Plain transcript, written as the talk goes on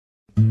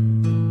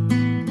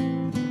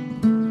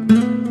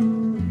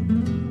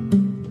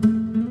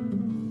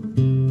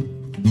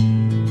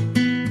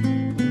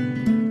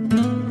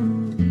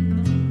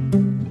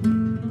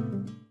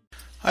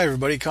Hi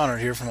everybody, Connor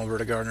here from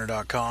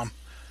AlbertaGardener.com.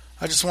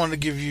 I just wanted to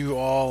give you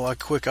all a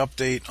quick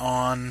update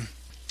on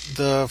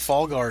the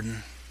fall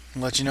garden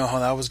and let you know how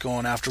that was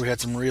going after we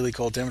had some really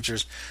cold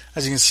temperatures.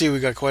 As you can see, we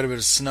got quite a bit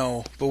of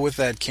snow, but with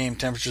that came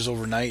temperatures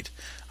overnight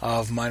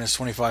of minus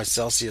 25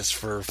 Celsius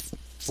for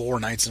 4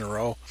 nights in a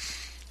row.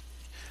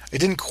 It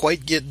didn't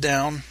quite get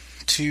down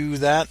to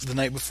that the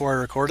night before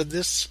I recorded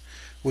this,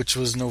 which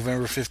was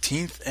November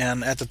 15th,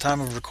 and at the time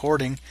of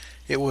recording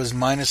it was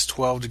minus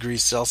 12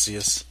 degrees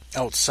Celsius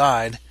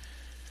outside.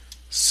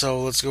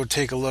 So let's go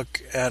take a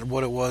look at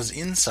what it was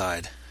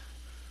inside.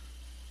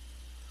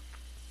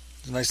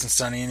 It's nice and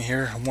sunny in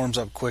here. It warms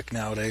up quick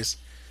nowadays.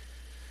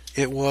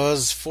 It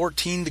was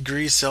 14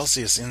 degrees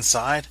Celsius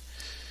inside,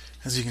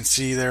 as you can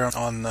see there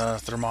on the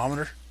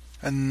thermometer.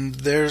 And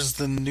there's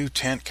the new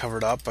tent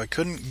covered up. I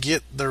couldn't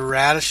get the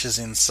radishes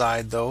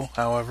inside though,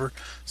 however,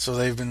 so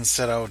they've been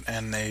set out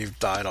and they've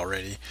died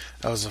already.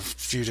 That was a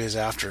few days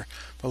after.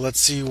 But let's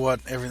see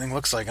what everything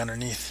looks like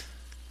underneath.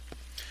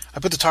 I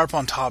put the tarp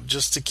on top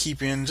just to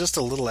keep in just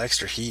a little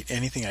extra heat,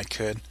 anything I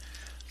could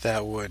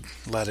that would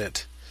let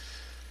it,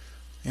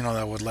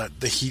 that would let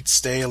the heat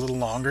stay a little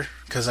longer,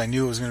 because I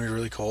knew it was going to be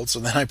really cold. So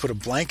then I put a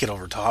blanket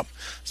over top.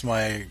 It's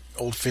my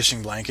old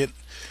fishing blanket.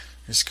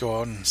 Just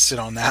go out and sit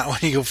on that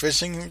when you go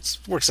fishing. It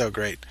works out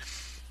great.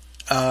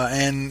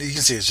 And you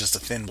can see it's just a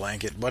thin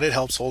blanket, but it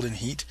helps hold in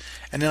heat.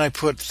 And then I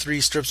put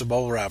 3 strips of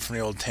bubble wrap from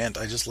the old tent.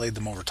 I just laid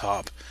them over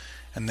top,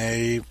 and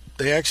they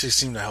actually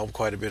seem to help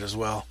quite a bit as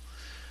well.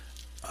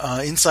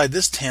 Inside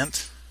this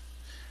tent,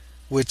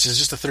 which is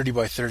just a 30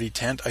 by 30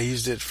 tent, I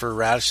used it for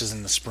radishes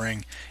in the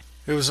spring.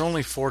 It was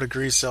only 4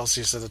 degrees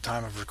Celsius at the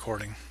time of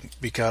recording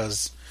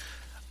because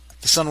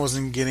the sun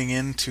wasn't getting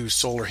in to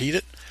solar heat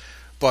it.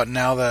 But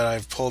now that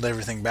I've pulled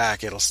everything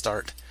back, it'll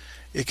start.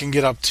 It can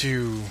get up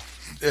to,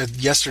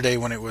 yesterday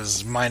when it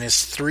was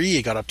minus 3,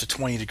 it got up to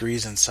 20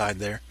 degrees inside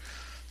there.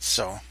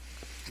 So,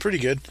 pretty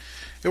good.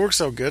 It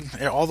works out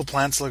good. All the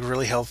plants look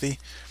really healthy.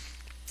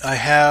 I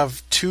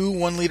have 2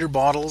 1-liter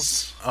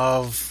bottles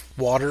of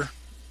water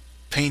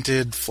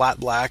painted flat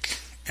black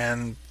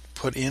and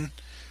put in.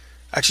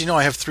 Actually, no,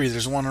 I have 3.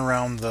 There's one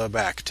around the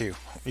back too.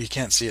 You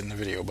can't see it in the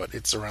video, but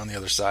it's around the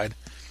other side.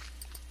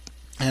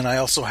 And I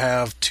also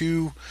have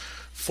 2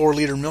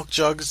 4-liter milk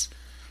jugs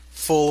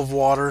full of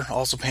water,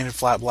 also painted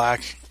flat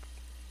black,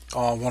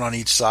 one on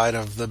each side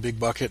of the big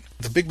bucket.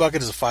 The big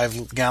bucket is a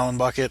 5-gallon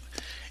bucket.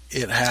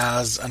 It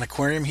has an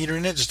aquarium heater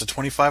in it, just a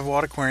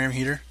 25-watt aquarium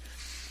heater.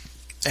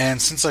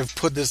 And since I've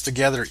put this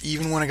together,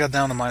 even when it got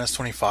down to minus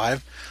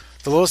 25,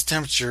 the lowest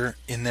temperature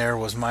in there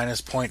was minus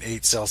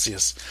 0.8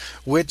 Celsius,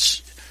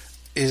 which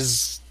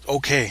is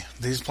okay.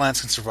 These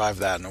plants can survive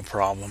that, no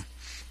problem.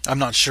 I'm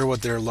not sure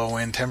what their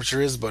low-end temperature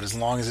is, but as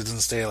long as it doesn't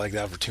stay like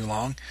that for too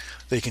long,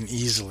 they can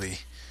easily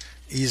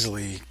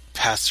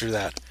pass through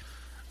that.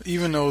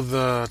 Even though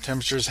the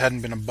temperatures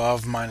hadn't been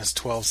above minus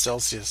 12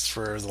 Celsius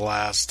for the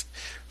last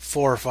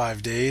 4 or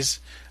 5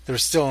 days, there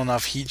was still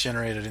enough heat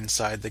generated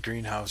inside the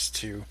greenhouse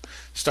to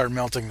start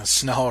melting the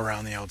snow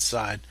around the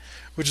outside,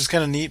 which is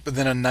kind of neat. But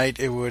then at night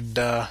it would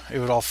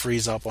all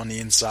freeze up on the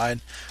inside.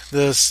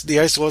 The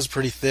ice was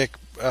pretty thick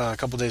a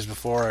couple days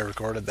before I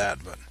recorded that,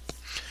 but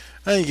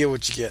you get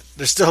what you get.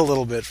 There's still a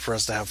little bit for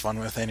us to have fun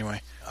with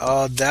anyway.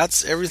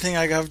 That's everything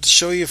I have to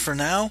show you for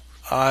now.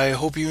 I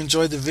hope you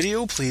enjoyed the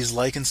video. Please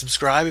like and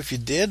subscribe if you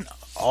did.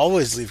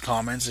 Always leave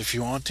comments if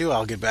you want to.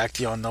 I'll get back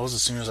to you on those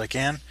as soon as I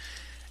can.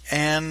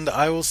 And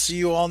I will see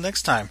you all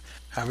next time.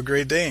 Have a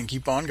great day and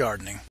keep on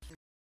gardening.